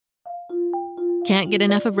Can't get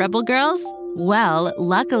enough of Rebel Girls? Well,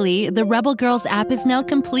 luckily, the Rebel Girls app is now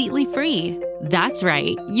completely free. That's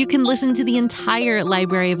right. You can listen to the entire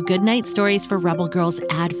library of goodnight stories for Rebel Girls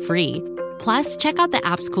ad-free. Plus, check out the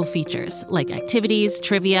app's cool features like activities,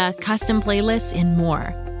 trivia, custom playlists, and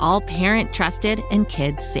more. All parent-trusted and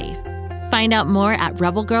kids-safe. Find out more at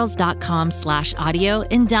rebelgirls.com/audio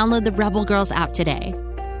and download the Rebel Girls app today.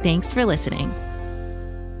 Thanks for listening.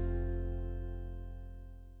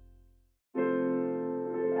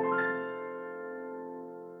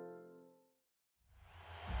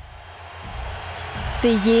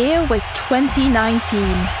 The year was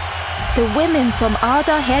 2019. The women from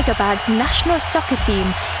Ada Hegerberg's national soccer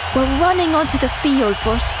team were running onto the field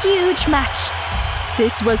for a huge match.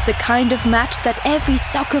 This was the kind of match that every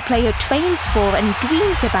soccer player trains for and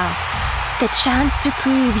dreams about. The chance to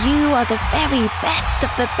prove you are the very best of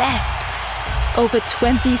the best. Over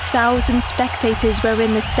 20,000 spectators were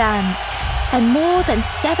in the stands, and more than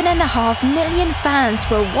 7.5 million fans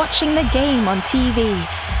were watching the game on TV.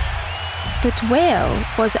 But where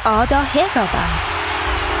was Ada Hegerberg?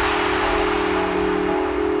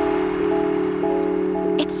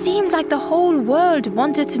 It seemed like the whole world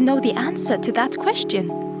wanted to know the answer to that question.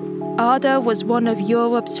 Ada was one of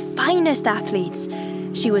Europe's finest athletes.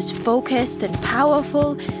 She was focused and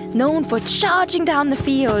powerful, known for charging down the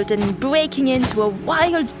field and breaking into a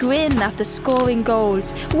wild grin after scoring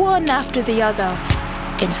goals, one after the other.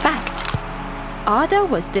 In fact, Ada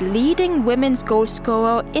was the leading women's goal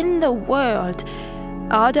scorer in the world.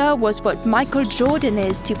 Ada was what Michael Jordan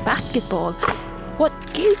is to basketball, what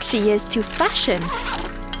Gucci is to fashion,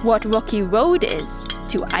 what Rocky Road is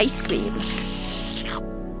to ice cream.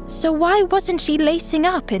 So why wasn't she lacing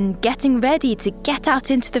up and getting ready to get out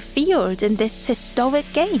into the field in this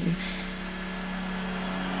historic game?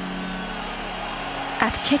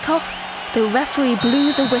 At kickoff, the referee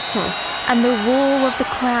blew the whistle, and the roar of the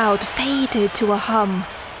crowd faded to a hum.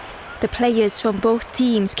 The players from both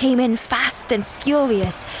teams came in fast and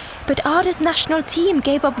furious, but Ada's national team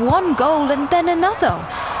gave up one goal and then another.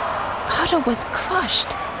 Ada was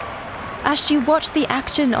crushed. As she watched the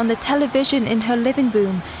action on the television in her living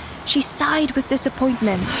room, she sighed with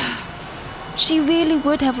disappointment. She really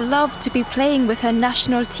would have loved to be playing with her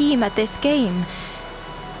national team at this game.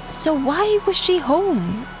 So why was she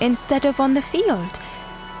home instead of on the field?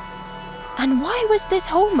 And why was this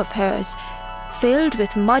home of hers filled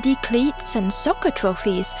with muddy cleats and soccer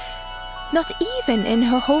trophies, not even in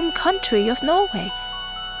her home country of Norway?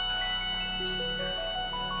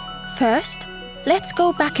 First, let's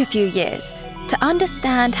go back a few years to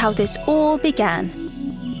understand how this all began.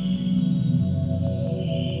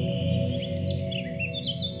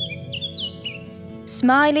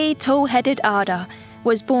 Smiley, tow-headed Ada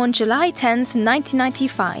was born July 10th,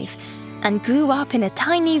 1995, and grew up in a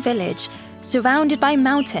tiny village surrounded by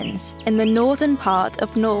mountains in the northern part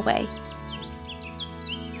of Norway.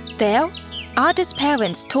 There, Ada's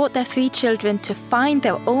parents taught their 3 children to find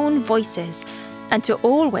their own voices and to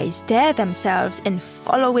always dare themselves in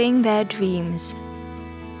following their dreams.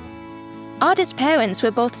 Ada's parents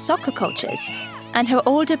were both soccer coaches, and her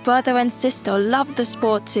older brother and sister loved the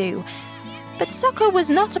sport too. But soccer was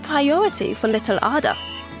not a priority for little Ada.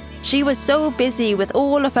 She was so busy with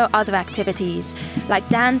all of her other activities, like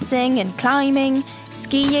dancing and climbing,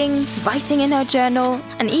 skiing, writing in her journal,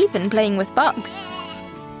 and even playing with bugs.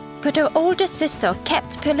 But her older sister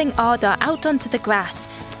kept pulling Ada out onto the grass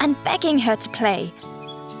and begging her to play.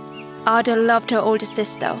 Ada loved her older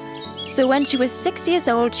sister, so when she was 6 years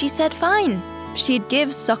old, she said fine, she'd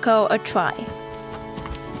give soccer a try.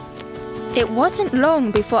 It wasn't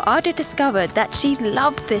long before Ada discovered that she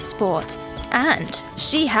loved this sport, and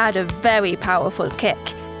she had a very powerful kick.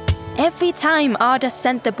 Every time Ada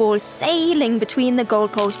sent the ball sailing between the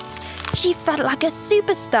goalposts, she felt like a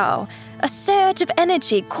superstar, a surge of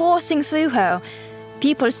energy coursing through her.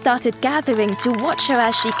 People started gathering to watch her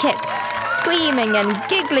as she kicked, screaming and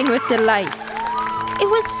giggling with delight. It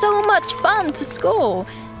was so much fun to score.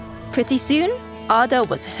 Pretty soon, Ada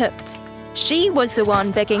was hooked. She was the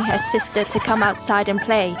one begging her sister to come outside and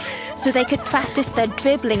play, so they could practice their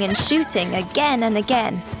dribbling and shooting again and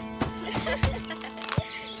again.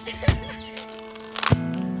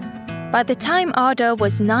 By the time Ada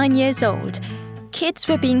was 9 years old, kids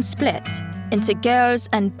were being split into girls'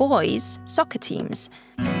 and boys' soccer teams.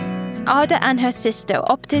 Ada and her sister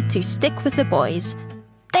opted to stick with the boys.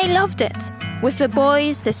 They loved it. With the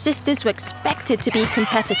boys, the sisters were expected to be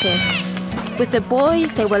competitive. With the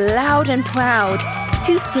boys, they were loud and proud,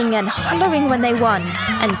 hooting and hollering when they won,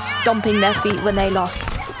 and stomping their feet when they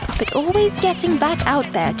lost, but always getting back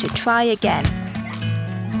out there to try again.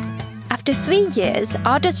 After 3 years,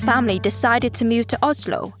 Ada's family decided to move to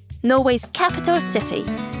Oslo, Norway's capital city.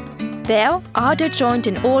 There, Ada joined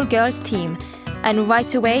an all-girls team, and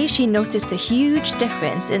right away she noticed a huge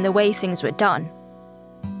difference in the way things were done.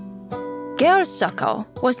 Girls' soccer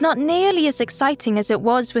was not nearly as exciting as it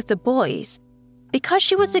was with the boys. Because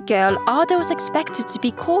she was a girl, Ada was expected to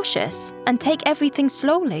be cautious and take everything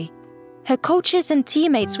slowly. Her coaches and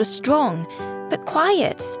teammates were strong, but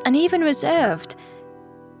quiet and even reserved.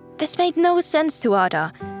 This made no sense to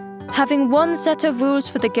Ada. Having one set of rules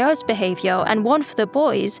for the girls' behavior and one for the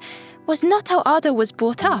boys was not how Ada was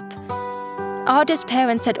brought up. Ada's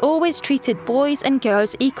parents had always treated boys and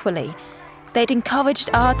girls equally. They'd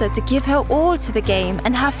encouraged Ada to give her all to the game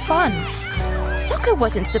and have fun. Soccer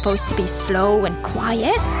wasn't supposed to be slow and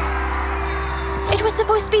quiet. It was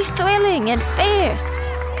supposed to be thrilling and fierce.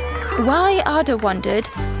 Why, Ada wondered,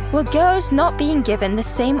 were girls not being given the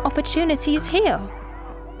same opportunities here?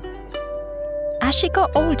 As she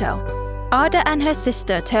got older, Ada and her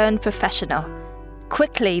sister turned professional.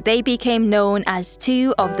 Quickly, they became known as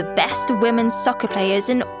two of the best women's soccer players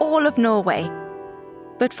in all of Norway.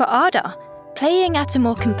 But for Ada, playing at a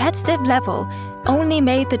more competitive level only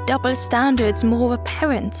made the double standards more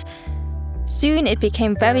apparent. Soon it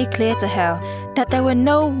became very clear to her that there were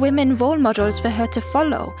no women role models for her to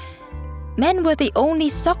follow. Men were the only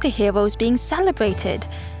soccer heroes being celebrated.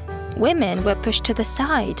 Women were pushed to the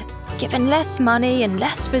side, given less money and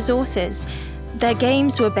less resources. Their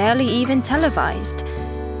games were barely even televised.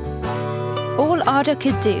 All Ada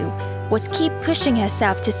could do was keep pushing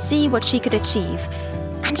herself to see what she could achieve.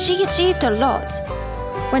 And she achieved a lot.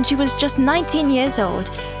 When she was just 19 years old,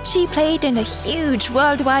 she played in a huge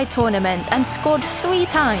worldwide tournament and scored 3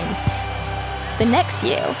 times. The next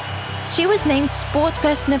year, she was named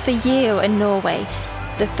Sportsperson of the Year in Norway,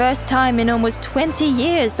 the first time in almost 20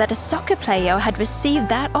 years that a soccer player had received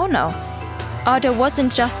that honor. Ada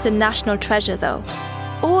wasn't just a national treasure, though.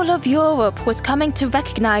 All of Europe was coming to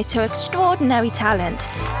recognize her extraordinary talent.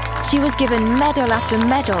 She was given medal after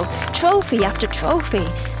medal, trophy after trophy.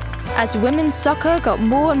 As women's soccer got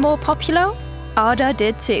more and more popular, Ada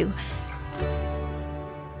did too.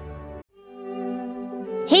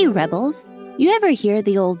 Hey, Rebels. You ever hear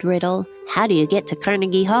the old riddle, how do you get to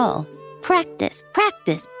Carnegie Hall? Practice,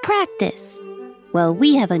 practice, practice. Well,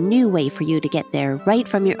 we have a new way for you to get there right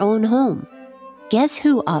from your own home. Guess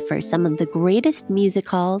who offers some of the greatest music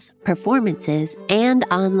halls, performances, and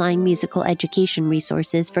online musical education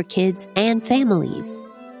resources for kids and families?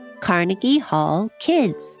 Carnegie Hall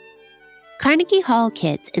Kids. Carnegie Hall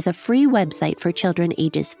Kids is a free website for children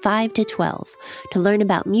ages 5 to 12 to learn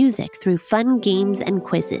about music through fun games and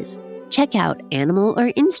quizzes. Check out Animal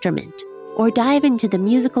or Instrument, or dive into the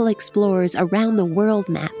musical explorers around the world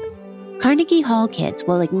map. Carnegie Hall Kids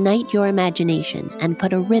will ignite your imagination and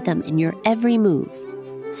put a rhythm in your every move.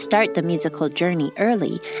 Start the musical journey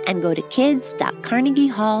early and go to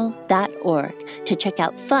kids.carnegiehall.org to check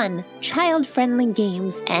out fun, child-friendly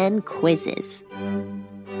games and quizzes.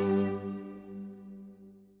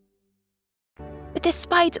 But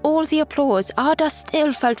despite all the applause, Ada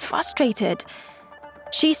still felt frustrated.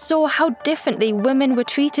 She saw how differently women were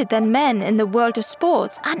treated than men in the world of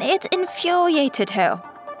sports, and it infuriated her.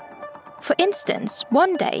 For instance,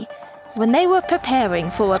 one day, when they were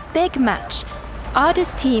preparing for a big match,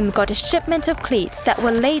 Ada's team got a shipment of cleats that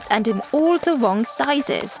were late and in all the wrong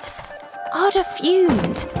sizes. Ada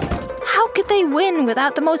fumed. How could they win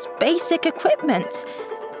without the most basic equipment?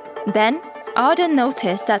 Then, Ada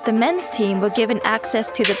noticed that the men's team were given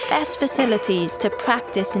access to the best facilities to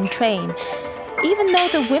practice and train, even though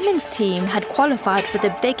the women's team had qualified for the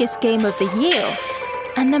biggest game of the year,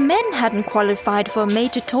 and the men hadn't qualified for a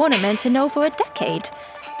major tournament in over a decade.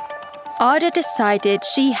 Ada decided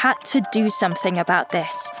she had to do something about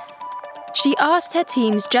this. She asked her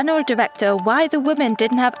team's general director why the women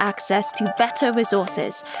didn't have access to better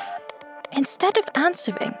resources. Instead of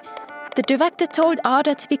answering, the director told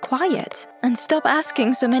Ada to be quiet and stop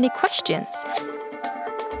asking so many questions.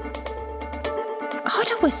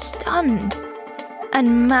 Ada was stunned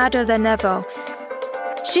and madder than ever.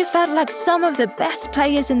 She felt like some of the best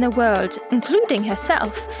players in the world, including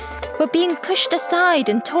herself, were being pushed aside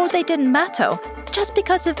and told they didn't matter just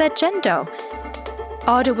because of their gender.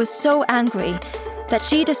 Ada was so angry that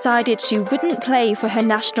she decided she wouldn't play for her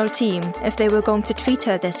national team if they were going to treat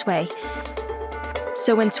her this way.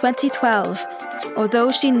 So in 2012,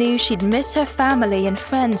 although she knew she'd miss her family and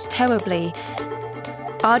friends terribly,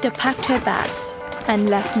 Ada packed her bags and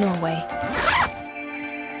left Norway.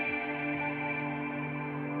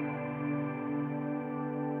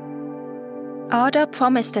 Ada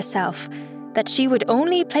promised herself that she would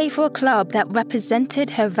only play for a club that represented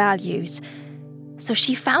her values. So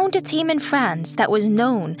she found a team in France that was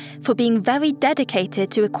known for being very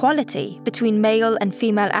dedicated to equality between male and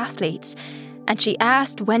female athletes, and she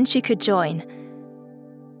asked when she could join.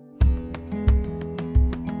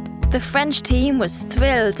 The French team was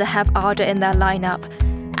thrilled to have Ada in their lineup.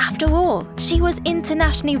 After all, she was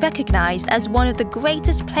internationally recognized as one of the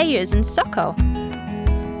greatest players in soccer.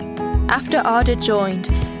 After Ada joined,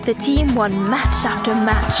 the team won match after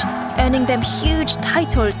match, earning them huge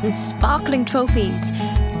titles and sparkling trophies.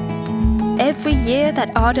 Every year that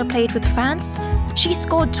Ada played with France, she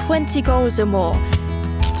scored 20 goals or more,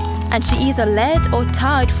 and she either led or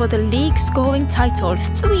tied for the league scoring title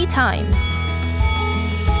 3 times.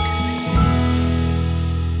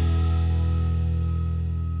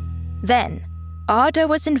 Then, Ada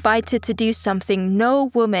was invited to do something no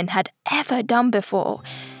woman had ever done before.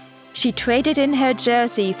 She traded in her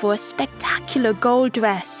jersey for a spectacular gold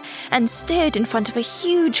dress and stood in front of a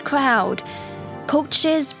huge crowd.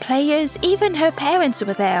 Coaches, players, even her parents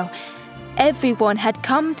were there. Everyone had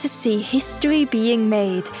come to see history being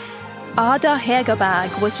made. Ada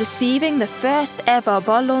Hegerberg was receiving the first ever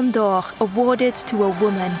Ballon d'Or awarded to a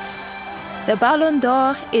woman. The Ballon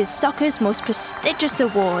d'Or is soccer's most prestigious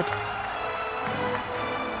award.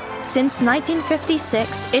 Since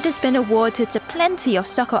 1956, it has been awarded to plenty of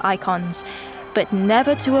soccer icons, but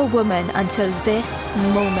never to a woman until this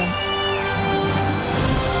moment.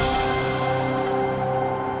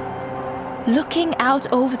 Looking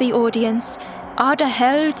out over the audience, Ada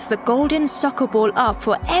held the golden soccer ball up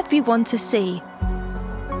for everyone to see.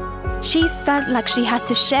 She felt like she had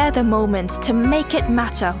to share the moment to make it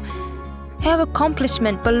matter. Her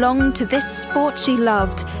accomplishment belonged to this sport she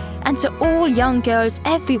loved, and to all young girls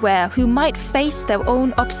everywhere who might face their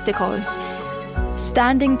own obstacles.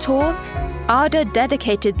 Standing tall, Ada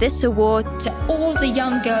dedicated this award to all the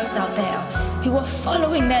young girls out there who were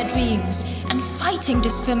following their dreams and fighting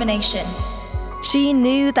discrimination. She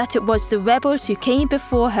knew that it was the rebels who came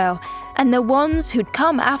before her and the ones who'd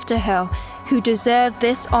come after her who deserved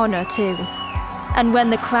this honor too. And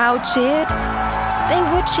when the crowd cheered, they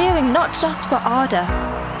were cheering not just for Ada,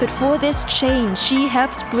 but for this change she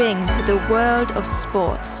helped bring to the world of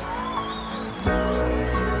sports.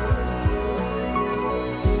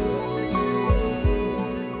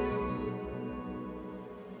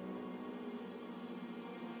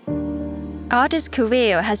 Ada's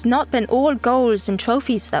career has not been all goals and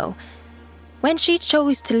trophies, though. When she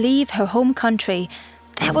chose to leave her home country,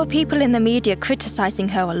 there were people in the media criticizing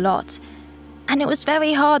her a lot. And it was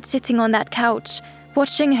very hard sitting on that couch,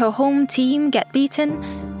 watching her home team get beaten.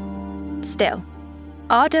 Still,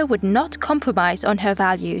 Ada would not compromise on her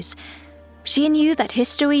values. She knew that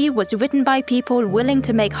history was written by people willing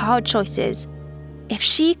to make hard choices. If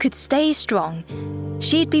she could stay strong,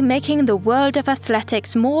 she'd be making the world of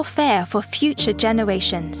athletics more fair for future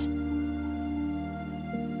generations.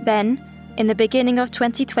 Then, in the beginning of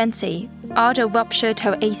 2020, Ada ruptured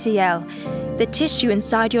her ACL, the tissue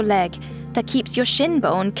inside your leg that keeps your shin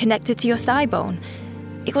bone connected to your thigh bone.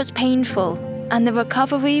 It was painful, and the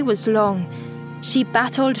recovery was long. She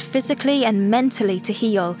battled physically and mentally to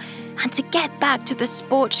heal, and to get back to the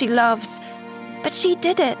sport she loves. But she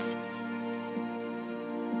did it.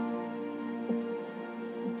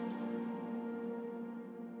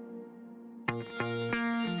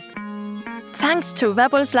 Thanks to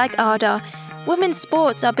rebels like Ada, women's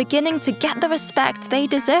sports are beginning to get the respect they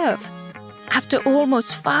deserve. After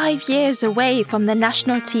almost 5 years away from the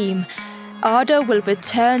national team, Ada will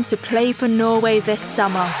return to play for Norway this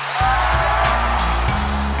summer.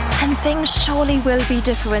 And things surely will be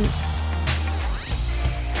different.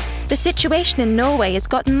 The situation in Norway has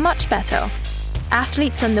gotten much better.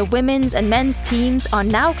 Athletes on the women's and men's teams are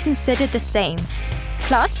now considered the same.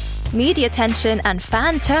 Plus, media attention and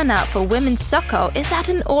fan turnout for women's soccer is at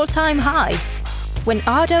an all-time high. When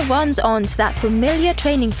Ada runs onto that familiar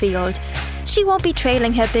training field, she won't be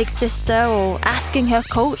trailing her big sister or asking her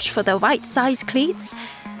coach for the right size cleats.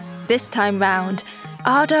 This time round,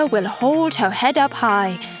 Ada will hold her head up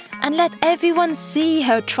high and let everyone see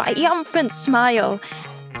her triumphant smile.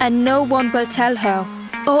 And no one will tell her,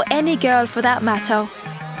 or any girl for that matter,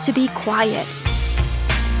 to be quiet.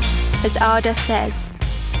 As Ada says,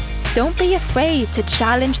 don't be afraid to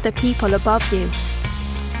challenge the people above you.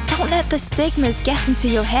 Don't let the stigmas get into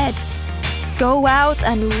your head. Go out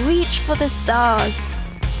and reach for the stars.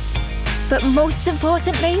 But most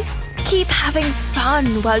importantly, keep having fun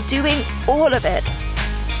while doing all of it.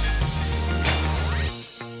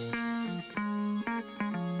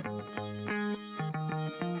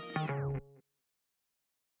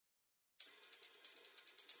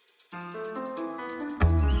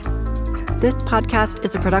 This podcast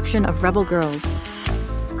is a production of Rebel Girls.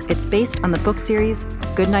 It's based on the book series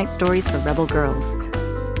Goodnight Stories for Rebel Girls.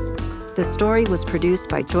 The story was produced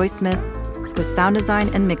by Joy Smith, with sound design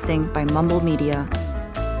and mixing by Mumble Media.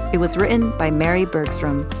 It was written by Mary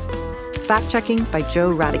Bergstrom. Fact-checking by Joe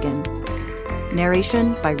Rhatigan.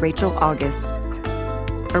 Narration by Rachel August.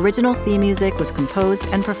 Original theme music was composed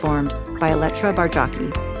and performed by Elettra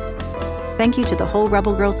Bargiacchi. Thank you to the whole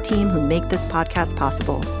Rebel Girls team who make this podcast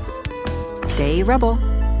possible. Stay Rebel!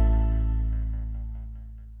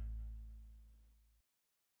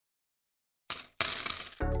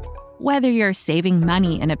 Whether you're saving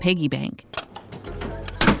money in a piggy bank,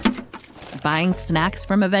 buying snacks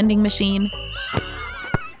from a vending machine,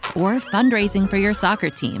 or fundraising for your soccer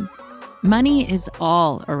team, money is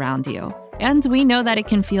all around you. And we know that it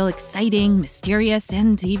can feel exciting, mysterious,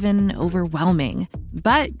 and even overwhelming.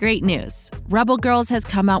 But great news. Rebel Girls has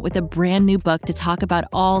come out with a brand new book to talk about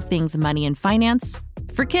all things money and finance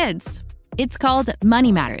for kids. It's called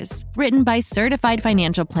Money Matters, written by certified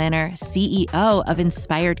financial planner, CEO of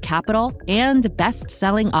Inspired Capital, and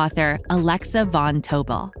best-selling author Alexa Von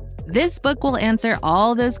Tobel. This book will answer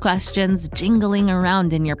all those questions jingling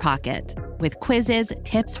around in your pocket. With quizzes,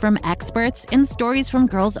 tips from experts, and stories from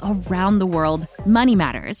girls around the world, Money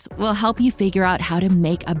Matters will help you figure out how to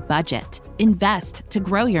make a budget, invest to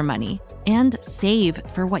grow your money, and save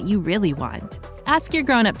for what you really want. Ask your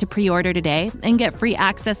grown-up to pre-order today and get free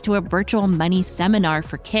access to a virtual money seminar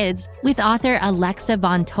for kids with author Alexa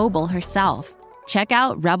Von Tobel herself. Check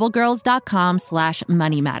out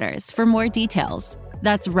rebelgirls.com/moneymatters for more details.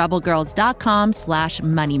 That's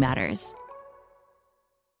rebelgirls.com/moneymatters.